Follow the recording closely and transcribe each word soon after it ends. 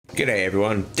G'day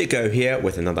everyone, Dikko here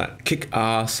with another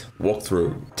kick-ass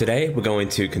walkthrough. Today we're going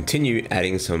to continue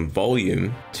adding some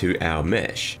volume to our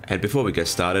mesh. And before we get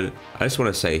started, I just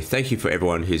want to say thank you for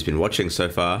everyone who's been watching so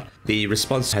far. The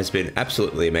response has been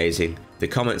absolutely amazing. The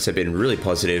comments have been really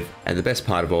positive, and the best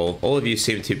part of all of you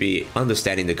seem to be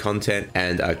understanding the content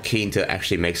and are keen to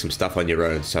actually make some stuff on your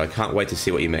own, so I can't wait to see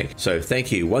what you make. So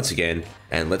thank you once again,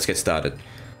 and let's get started.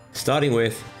 Starting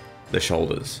with the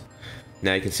shoulders.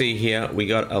 Now you can see here we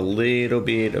got a little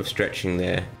bit of stretching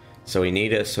there, so we need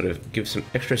to sort of give some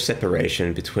extra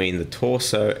separation between the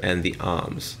torso and the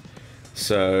arms.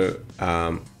 So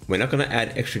we're not going to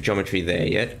add extra geometry there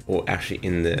yet, or actually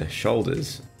in the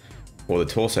shoulders, or the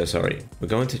torso, sorry. We're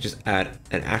going to just add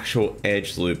an actual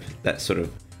edge loop that sort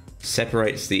of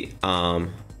separates the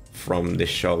arm from the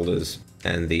shoulders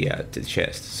and the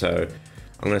chest. So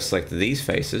I'm going to select these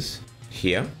faces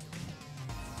here,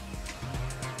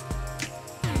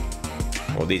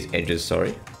 or these edges,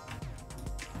 sorry.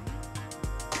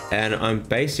 And I'm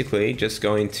basically just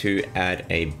going to add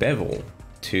a bevel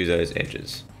to those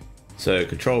edges. So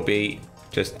Control B,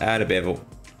 just add a bevel,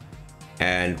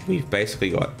 and we've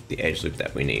basically got the edge loop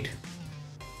that we need.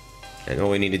 And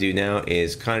all we need to do now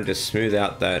is kind of just smooth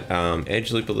out that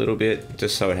edge loop a little bit,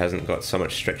 just so it hasn't got so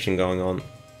much stretching going on.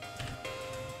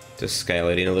 Just scale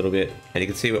it in a little bit, and you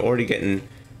can see we're already getting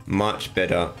much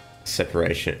better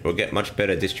separation. We'll get much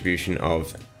better distribution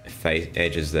of face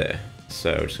edges there.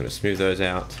 So we're just going to smooth those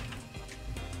out,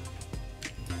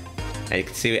 and you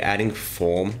can see we're adding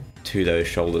form to those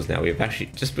shoulders now. We've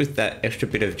actually, just with that extra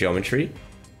bit of geometry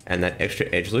and that extra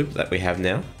edge loop that we have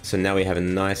now, so now we have a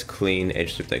nice clean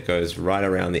edge loop that goes right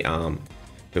around the arm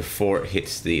before it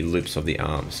hits the loops of the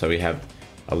arm. So we have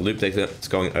a loop that's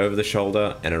going over the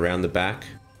shoulder and around the back.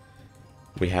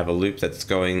 We have a loop that's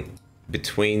going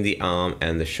between the arm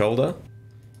and the shoulder,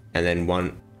 and then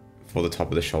one for the top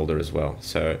of the shoulder as well.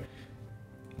 So it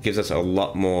gives us a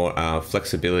lot more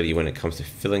flexibility when it comes to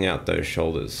filling out those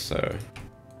shoulders. So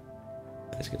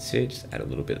as you can see, just add a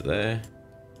little bit there.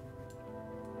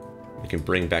 We can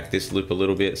bring back this loop a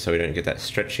little bit so we don't get that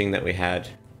stretching that we had.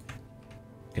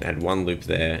 We can add one loop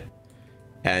there,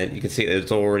 and you can see that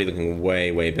it's already looking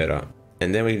way better.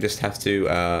 And then we just have to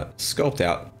sculpt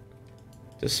out,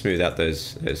 just smooth out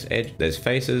those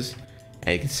faces,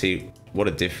 and you can see what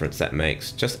a difference that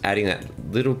makes. Just adding that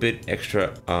little bit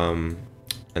extra, one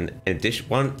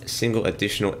single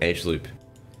additional edge loop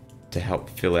to help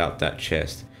fill out that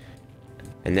chest.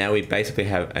 And now we basically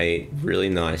have a really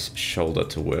nice shoulder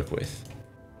to work with.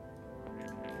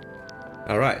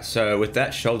 Alright, so with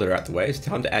that shoulder out the way, it's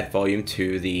time to add volume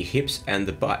to the hips and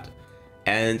the butt.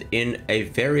 And in a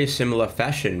very similar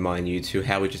fashion, mind you, to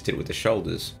how we just did with the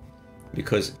shoulders.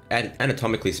 Because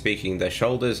anatomically speaking, the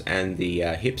shoulders and the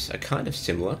hips are kind of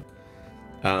similar.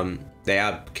 They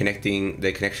are connecting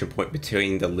the connection point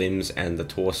between the limbs and the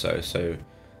torso, so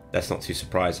that's not too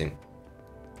surprising.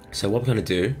 So what we're going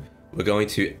to do, we're going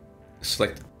to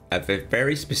select a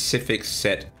very specific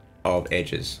set of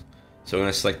edges. So we're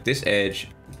going to select this edge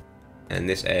and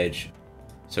this edge.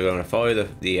 So we're going to follow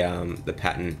the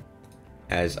pattern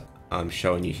as I'm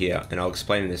showing you here, and I'll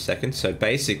explain in a second. So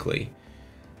basically,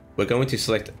 we're going to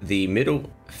select the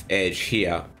middle edge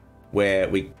here, where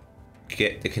we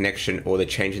get the connection or the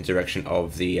change in direction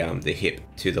of the hip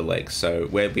to the leg. So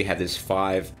where we have this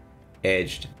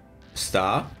 5-edged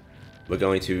star, we're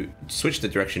going to switch the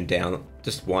direction down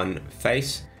just one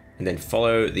face, and then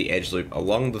follow the edge loop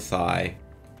along the thigh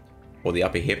or the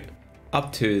upper hip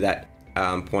up to that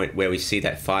point where we see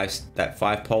that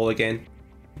five pole again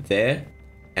there,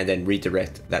 and then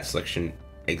redirect that selection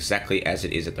exactly as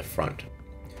it is at the front.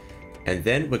 And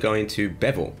then we're going to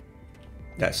bevel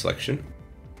that selection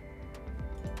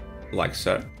like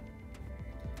so.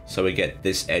 So we get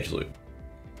this edge loop.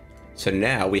 So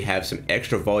now we have some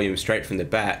extra volume straight from the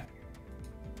bat,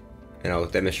 and I'll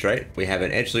demonstrate. We have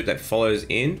an edge loop that follows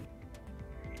in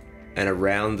and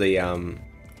around the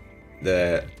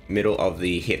middle of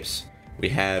the hips. We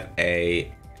have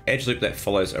a edge loop that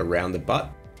follows around the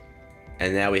butt,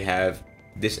 and now we have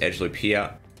this edge loop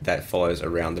here that follows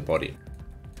around the body.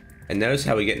 And notice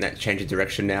how we're getting that change of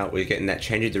direction now. We're getting that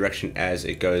change of direction as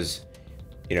it goes,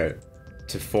 you know,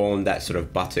 to form that sort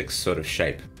of buttocks sort of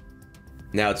shape.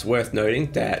 Now it's worth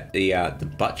noting that the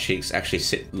butt cheeks actually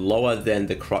sit lower than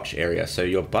the crotch area. So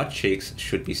your butt cheeks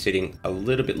should be sitting a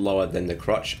little bit lower than the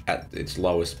crotch at its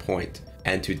lowest point.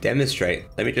 And to demonstrate,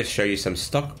 let me just show you some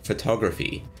stock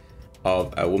photography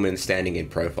of a woman standing in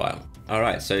profile. All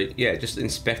right, so yeah, just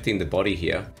inspecting the body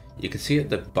here, you can see that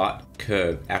the butt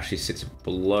curve actually sits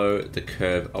below the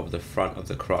curve of the front of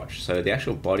the crotch. So the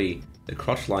actual body, the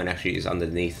crotch line actually is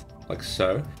underneath like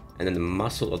so, and then the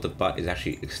muscle of the butt is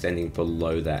actually extending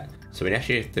below that. So we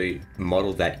actually have to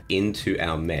model that into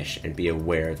our mesh and be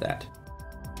aware of that.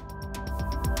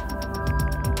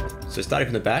 So starting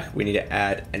from the back, we need to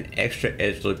add an extra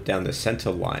edge loop down the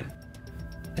center line.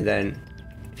 And then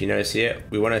if you notice here,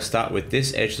 we want to start with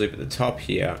this edge loop at the top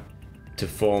here to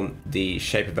form the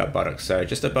shape of our buttocks. So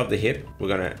just above the hip, we're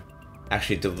going to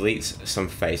actually delete some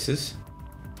faces.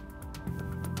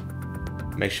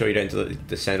 Make sure you don't delete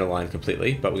the center line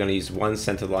completely, but we're going to use one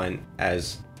center line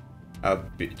as a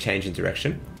change in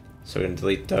direction. So we're going to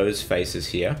delete those faces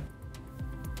here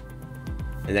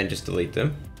and then just delete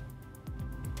them.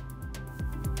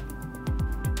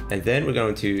 And then we're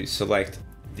going to select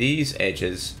these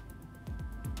edges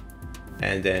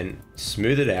and then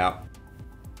smooth it out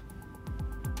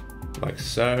like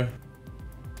so.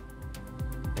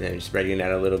 And then just spreading it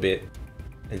out a little bit.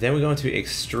 And then we're going to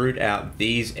extrude out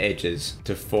these edges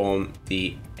to form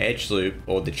the edge loop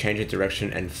or the change of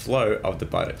direction and flow of the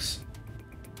buttocks.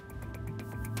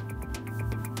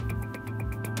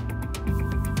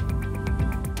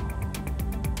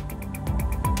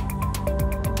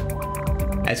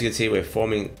 As you can see, we're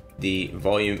forming the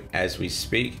volume as we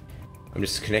speak. I'm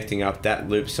just connecting up that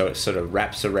loop so it sort of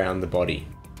wraps around the body.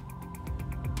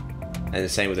 And the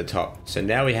same with the top. So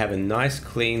now we have a nice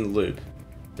clean loop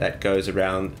that goes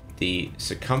around the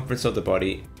circumference of the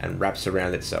body and wraps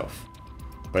around itself.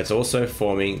 But it's also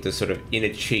forming the sort of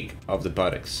inner cheek of the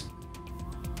buttocks.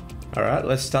 All right,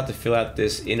 let's start to fill out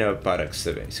this inner buttocks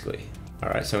basically. All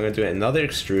right, so I'm going to do another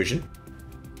extrusion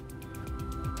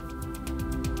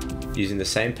using the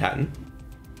same pattern.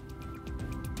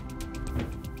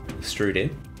 Extrude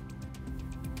in.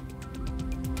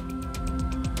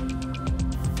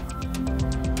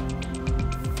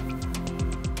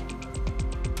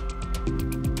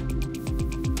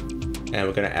 And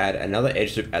we're going to add another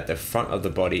edge loop at the front of the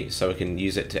body so we can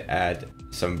use it to add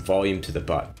some volume to the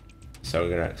butt. So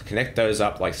we're going to connect those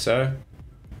up like so.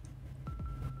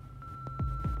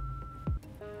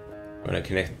 We're going to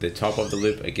connect the top of the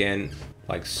loop again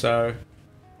like so.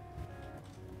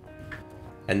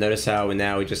 And notice how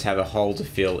now we just have a hole to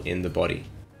fill in the body.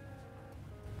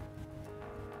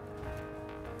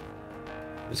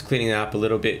 Just cleaning it up a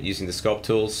little bit using the sculpt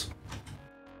tools.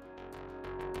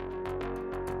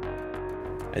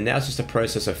 And now it's just a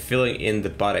process of filling in the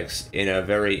buttocks in a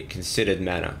very considered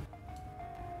manner.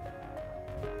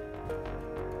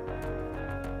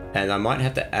 And I might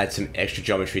have to add some extra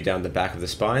geometry down the back of the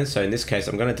spine. So in this case,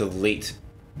 I'm going to delete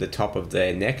the top of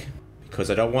their neck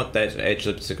because I don't want those edge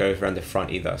loops to go around the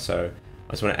front either. So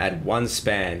I just want to add one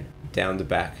span down the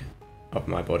back of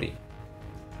my body.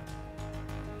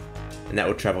 And that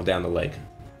will travel down the leg.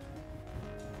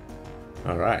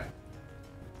 All right.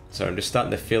 So I'm just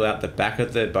starting to fill out the back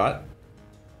of the butt.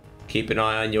 Keep an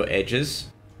eye on your edges.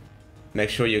 Make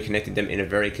sure you're connecting them in a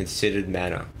very considered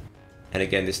manner. And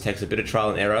again, this takes a bit of trial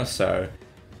and error, so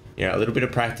you know, a little bit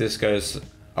of practice goes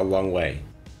a long way.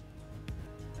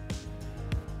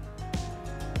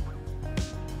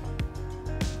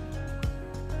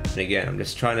 And again, I'm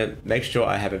just trying to make sure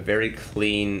I have a very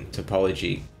clean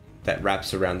topology that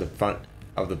wraps around the front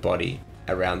of the body,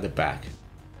 around the back.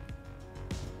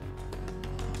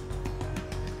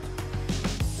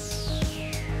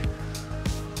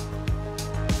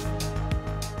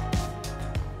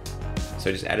 So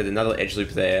I just added another edge loop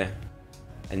there,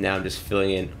 and now I'm just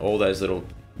filling in all those little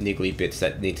niggly bits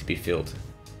that need to be filled.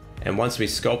 And once we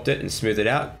sculpt it and smooth it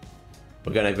out,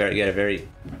 we're going to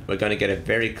get a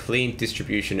very clean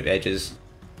distribution of edges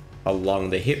along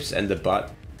the hips and the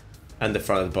butt and the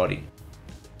front of the body.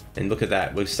 And look at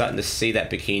that, we're starting to see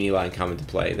that bikini line come into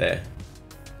play there.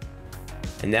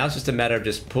 And now it's just a matter of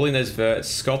just pulling those verts,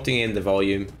 sculpting in the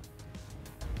volume,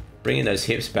 bringing those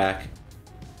hips back,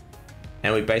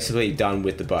 and we're basically done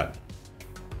with the butt.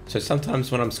 So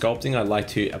sometimes when I'm sculpting, I like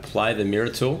to apply the mirror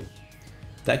tool.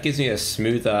 That gives me a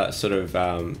smoother sort of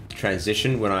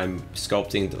transition when I'm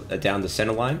sculpting down the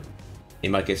center line. You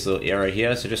might get a little error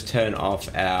here, so just turn off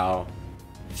our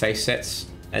face sets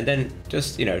and then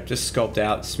just, you know, just sculpt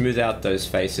out, smooth out those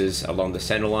faces along the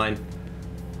center line.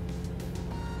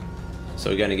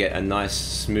 So we're going to get a nice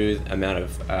smooth amount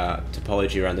of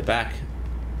topology around the back.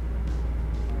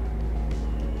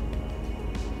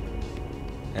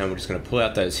 And we're just going to pull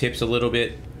out those hips a little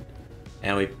bit,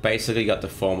 and we basically got the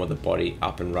form of the body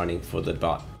up and running for the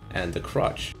butt and the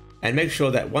crotch. And make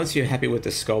sure that once you're happy with the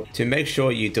sculpt, to make sure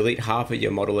you delete half of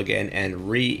your model again and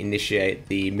reinitiate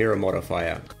the mirror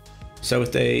modifier. So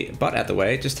with the butt out the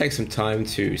way, just take some time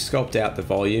to sculpt out the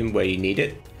volume where you need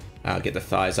it, get the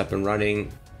thighs up and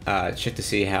running, check to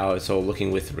see how it's all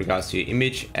looking with regards to your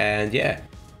image, and yeah,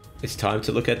 it's time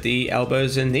to look at the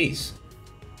elbows and knees.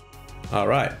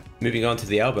 Alright, moving on to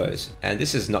the elbows, and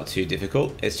this is not too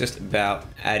difficult. It's just about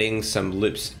adding some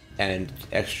loops and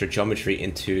extra geometry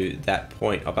into that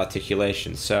point of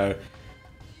articulation. So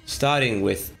starting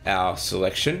with our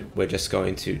selection, we're just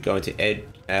going to go into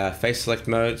face select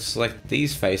mode, select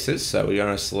these faces. So we're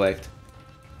going to select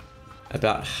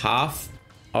about half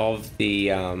of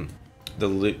the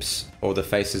loops or the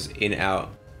faces in our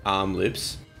arm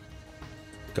loops,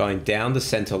 going down the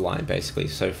center line basically.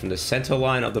 So from the center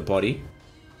line of the body,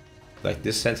 like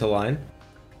this center line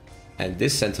and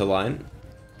this center line,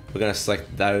 we're going to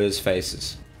select those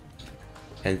faces.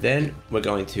 And then we're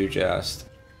going to just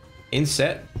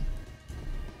inset.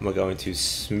 We're going to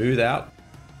smooth out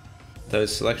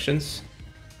those selections,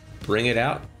 bring it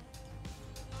out,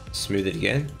 smooth it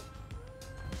again,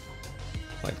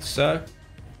 like so.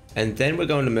 And then we're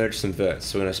going to merge some verts.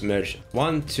 So we're going to merge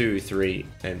 1, 2, 3,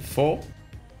 and 4,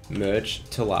 merge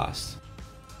to last.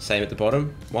 Same at the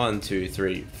bottom, 1, 2,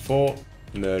 3, 4,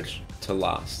 merge to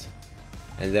last.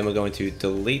 And then we're going to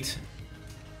delete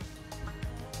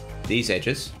these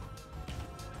edges.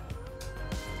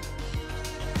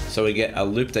 So we get a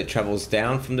loop that travels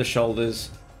down from the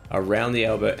shoulders, around the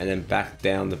elbow, and then back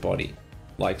down the body,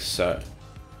 like so.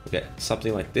 We get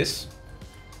something like this.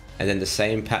 And then the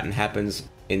same pattern happens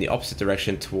in the opposite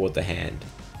direction toward the hand.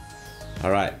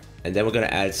 All right, and then we're going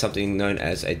to add something known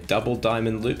as a double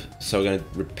diamond loop. So we're going to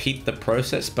repeat the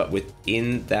process, but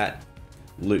within that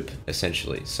loop,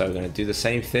 essentially. So we're going to do the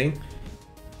same thing.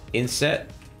 Inset,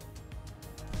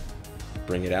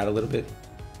 bring it out a little bit,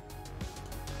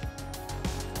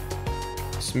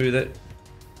 smooth it,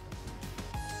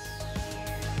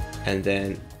 and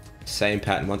then same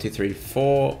pattern, 1, 2, 3,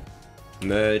 4,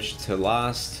 merge to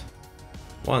last,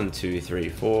 1, 2, 3,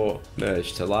 4,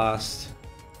 merge to last,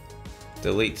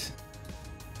 delete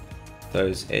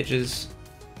those edges,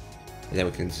 and then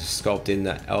we can just sculpt in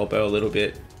that elbow a little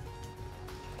bit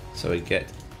so we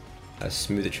get a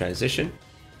smoother transition.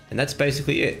 And that's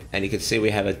basically it. And you can see we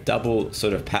have a double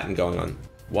sort of pattern going on.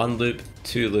 1 loop,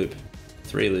 2 loop,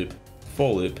 3 loop,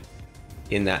 4 loop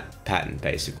in that pattern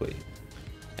basically.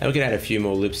 And we can add a few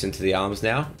more loops into the arms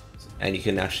now, and you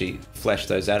can actually flesh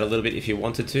those out a little bit if you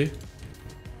wanted to.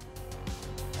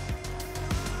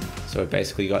 So we've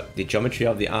basically got the geometry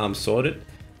of the arm sorted,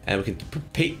 and we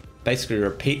can basically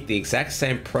repeat the exact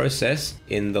same process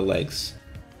in the legs.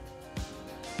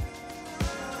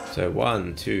 So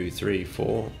 1, 2, 3,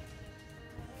 4,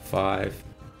 5,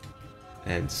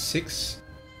 and 6,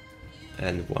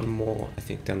 and one more, I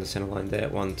think, down the center line there.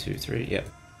 1, 2, 3, yep.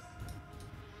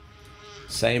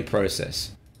 Same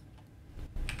process.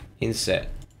 Inset,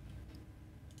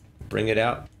 bring it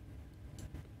out,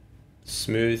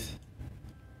 smooth.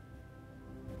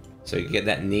 So you get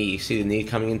that knee. You see the knee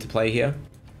coming into play here.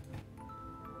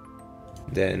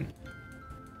 Then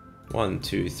 1,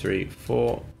 2, 3,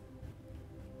 4.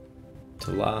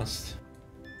 To last,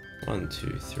 1,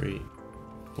 2, 3,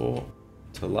 4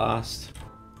 to last,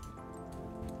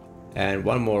 and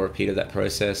one more repeat of that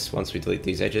process once we delete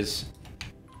these edges.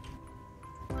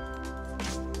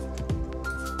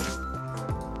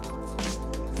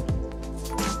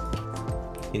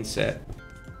 Inset,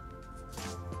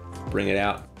 bring it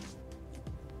out,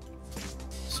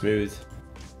 smooth,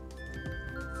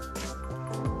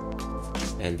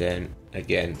 and then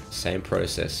again, same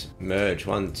process. Merge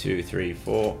 1, 2, 3,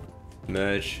 4,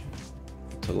 merge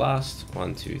to last.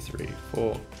 1, 2, 3,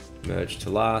 4, merge to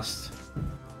last.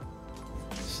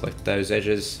 Select those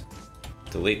edges,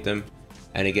 delete them,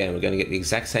 and again, we're going to get the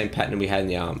exact same pattern we had in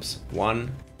the arms. 1,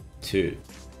 2,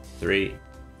 3,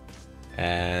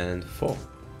 and 4.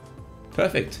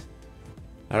 Perfect.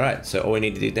 All right, so all we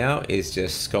need to do now is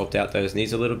just sculpt out those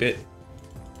knees a little bit.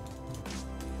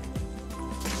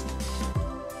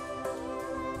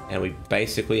 And we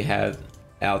basically have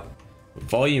our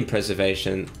volume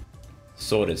preservation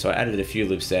sorted. So I added a few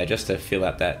loops there just to fill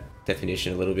out that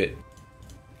definition a little bit.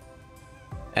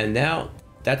 And now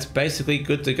that's basically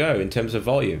good to go in terms of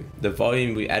volume. The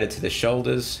volume we added to the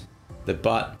shoulders, the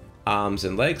butt, arms,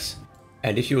 and legs.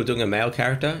 And if you were doing a male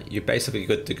character, you're basically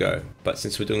good to go. But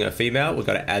since we're doing a female, we've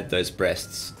got to add those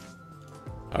breasts.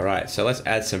 All right, so let's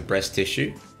add some breast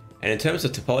tissue. And in terms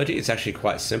of topology, it's actually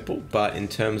quite simple, but in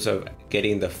terms of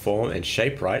getting the form and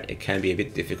shape right, it can be a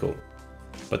bit difficult,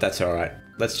 but that's all right.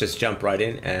 Let's just jump right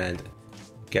in and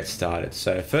get started.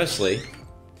 So firstly,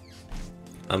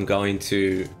 I'm going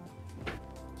to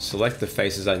select the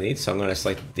faces I need. So I'm going to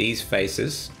select these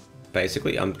faces.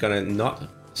 Basically, I'm going to not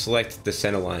select the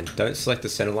center line. Don't select the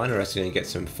center line or else you're going to get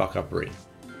some fuck uppery.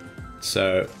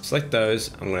 So select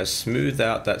those. I'm going to smooth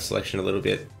out that selection a little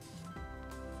bit.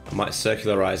 I might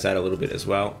circularize that a little bit as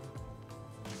well.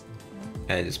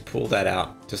 And just pull that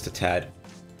out just a tad.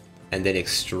 And then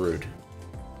extrude.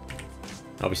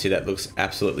 Obviously that looks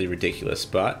absolutely ridiculous,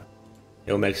 but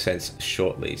it'll make sense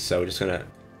shortly. So we're just gonna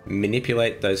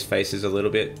manipulate those faces a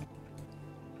little bit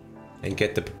and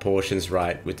get the proportions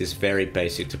right with this very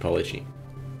basic topology.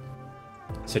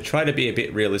 So try to be a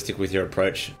bit realistic with your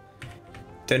approach.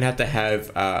 Don't have to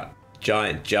have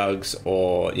giant jugs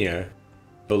or, you know,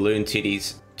 balloon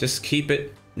titties. Just keep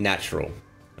it natural,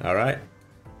 all right?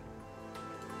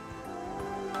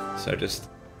 So just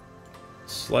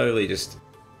slowly just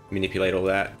manipulate all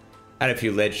that. Add a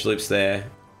few ledge loops there.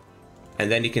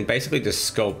 And then you can basically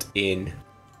just sculpt in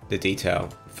the detail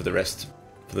for the rest,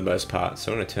 for the most part.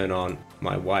 So I'm going to turn on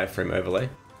my wireframe overlay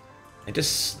and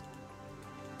just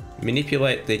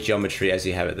manipulate the geometry as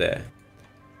you have it there.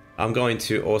 I'm going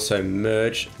to also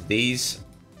merge these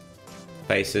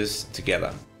faces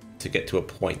together to get to a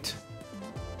point.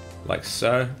 Like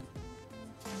so.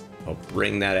 I'll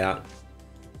bring that out.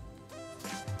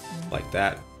 Like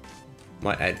that.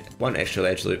 Might add one extra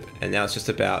edge loop, and now it's just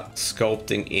about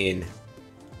sculpting in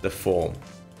the form.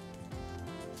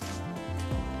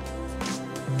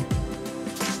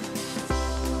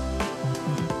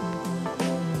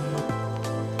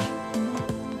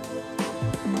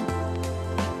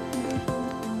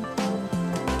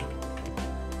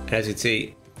 And as you can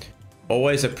see,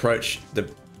 always approach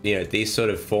these sort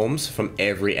of forms from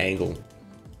every angle.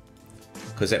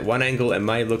 Because at one angle it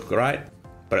may look right,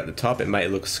 but at the top it may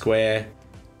look square,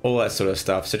 all that sort of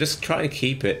stuff. So just try and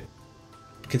keep it,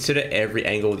 consider every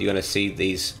angle you're gonna see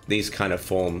these kind of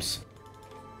forms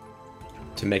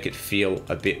to make it feel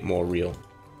a bit more real.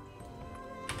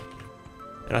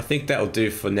 And I think that'll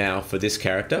do for now for this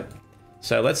character.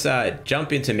 So let's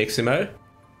jump into Mixamo.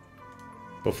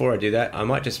 Before I do that, I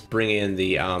might just bring in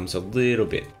the arms a little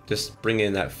bit. Just bring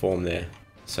in that form there.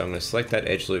 So I'm going to select that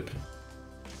edge loop.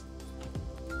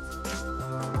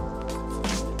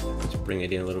 Just bring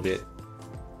it in a little bit.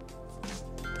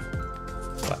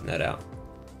 Flatten that out.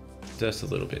 Just a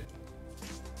little bit.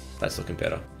 That's looking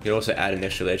better. You can also add an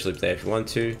extra edge loop there if you want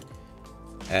to.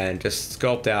 And just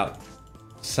sculpt out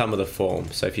some of the form.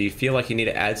 So if you feel like you need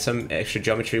to add some extra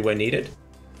geometry where needed,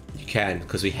 you can,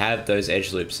 because we have those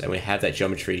edge loops and we have that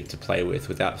geometry to play with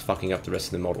without fucking up the rest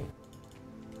of the model.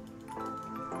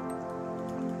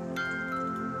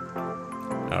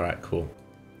 Alright, cool.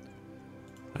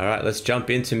 Alright, let's jump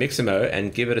into Mixamo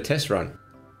and give it a test run.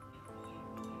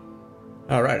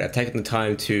 Alright, I've taken the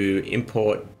time to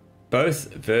import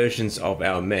both versions of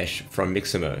our mesh from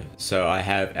Mixamo. So I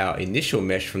have our initial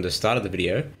mesh from the start of the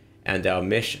video and our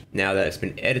mesh now that it's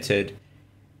been edited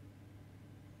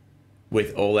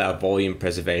with all our volume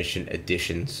preservation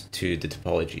additions to the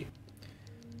topology.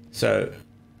 So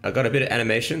I've got a bit of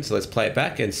animation, so let's play it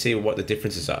back and see what the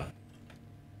differences are.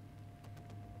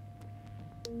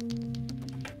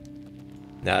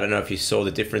 Now, I don't know if you saw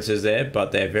the differences there,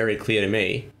 but they're very clear to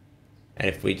me. And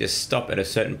if we just stop at a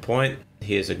certain point,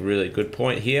 here's a really good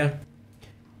point here.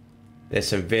 There's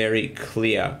some very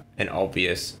clear and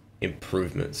obvious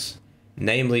improvements,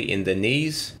 namely in the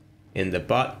knees, in the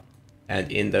butt, and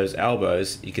in those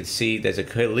elbows. You can see there's a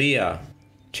clear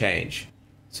change.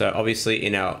 So obviously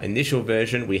in our initial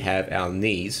version, we have our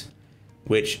knees,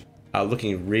 which are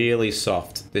looking really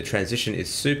soft. The transition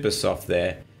is super soft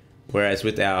there. Whereas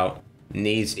with our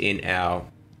knees in our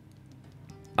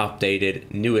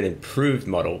updated, new and improved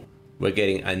model, we're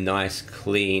getting a nice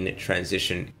clean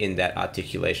transition in that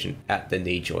articulation at the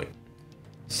knee joint.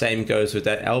 Same goes with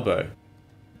that elbow.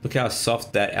 Look how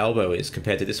soft that elbow is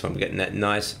compared to this one. We're getting that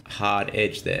nice hard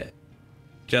edge there.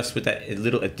 Just with that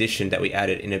little addition that we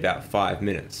added in about 5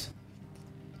 minutes.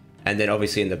 And then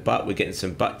obviously in the butt, we're getting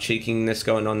some butt cheekiness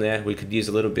going on there. We could use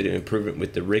a little bit of improvement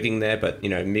with the rigging there, but you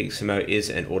know, Mixamo is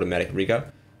an automatic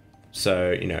rigger. So,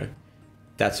 you know,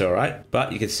 that's all right.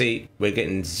 But you can see we're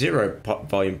getting zero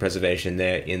volume preservation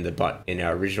there in the butt in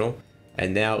our original.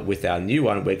 And now with our new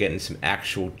one, we're getting some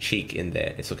actual cheek in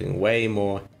there. It's looking way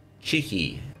more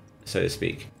cheeky, so to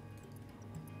speak.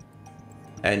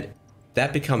 And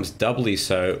that becomes doubly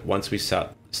so once we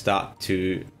start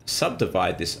to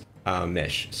subdivide this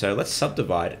mesh. So let's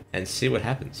subdivide and see what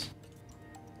happens.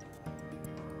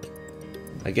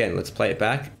 Again, let's play it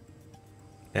back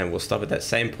and we'll stop at that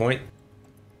same point.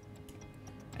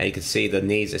 And you can see the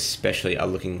knees especially are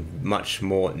looking much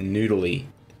more noodly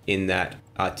in that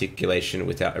articulation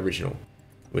with our original.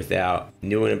 With our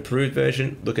new and improved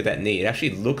version, look at that knee. It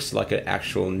actually looks like an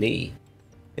actual knee.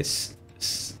 It's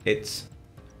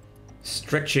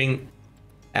stretching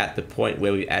at the point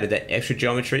where we added that extra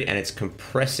geometry, and it's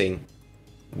compressing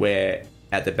where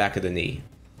at the back of the knee.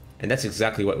 And that's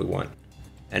exactly what we want.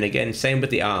 And again, same with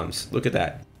the arms. Look at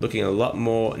that. Looking a lot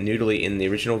more noodly in the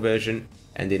original version,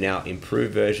 and in our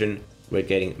improved version, we're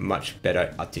getting much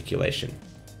better articulation.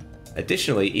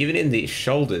 Additionally, even in the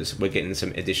shoulders, we're getting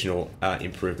some additional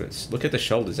improvements. Look at the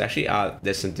shoulders. Actually,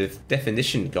 there's some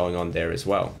definition going on there as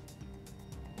well.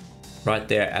 Right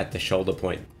there at the shoulder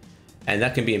point. And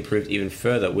that can be improved even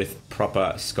further with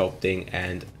proper sculpting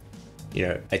and, you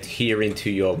know, adhering to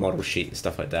your model sheet and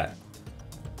stuff like that.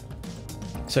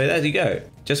 So there you go.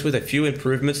 Just with a few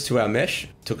improvements to our mesh,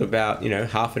 took about, you know,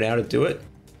 half an hour to do it.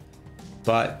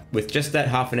 But with just that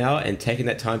half an hour and taking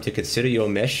that time to consider your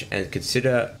mesh and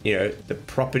consider, you know, the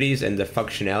properties and the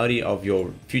functionality of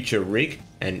your future rig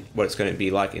and what it's going to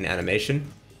be like in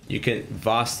animation, you can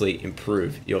vastly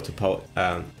improve your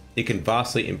you can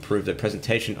vastly improve the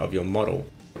presentation of your model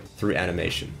through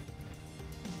animation.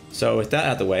 So with that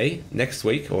out of the way, next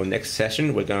week or next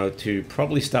session, we're going to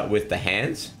probably start with the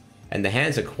hands. And the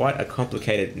hands are quite a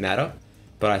complicated matter,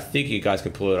 but I think you guys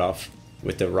can pull it off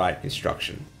with the right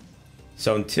instruction.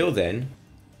 So until then,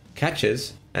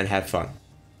 catches and have fun.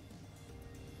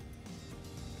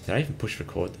 Did I even push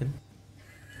record then?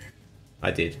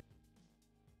 I did.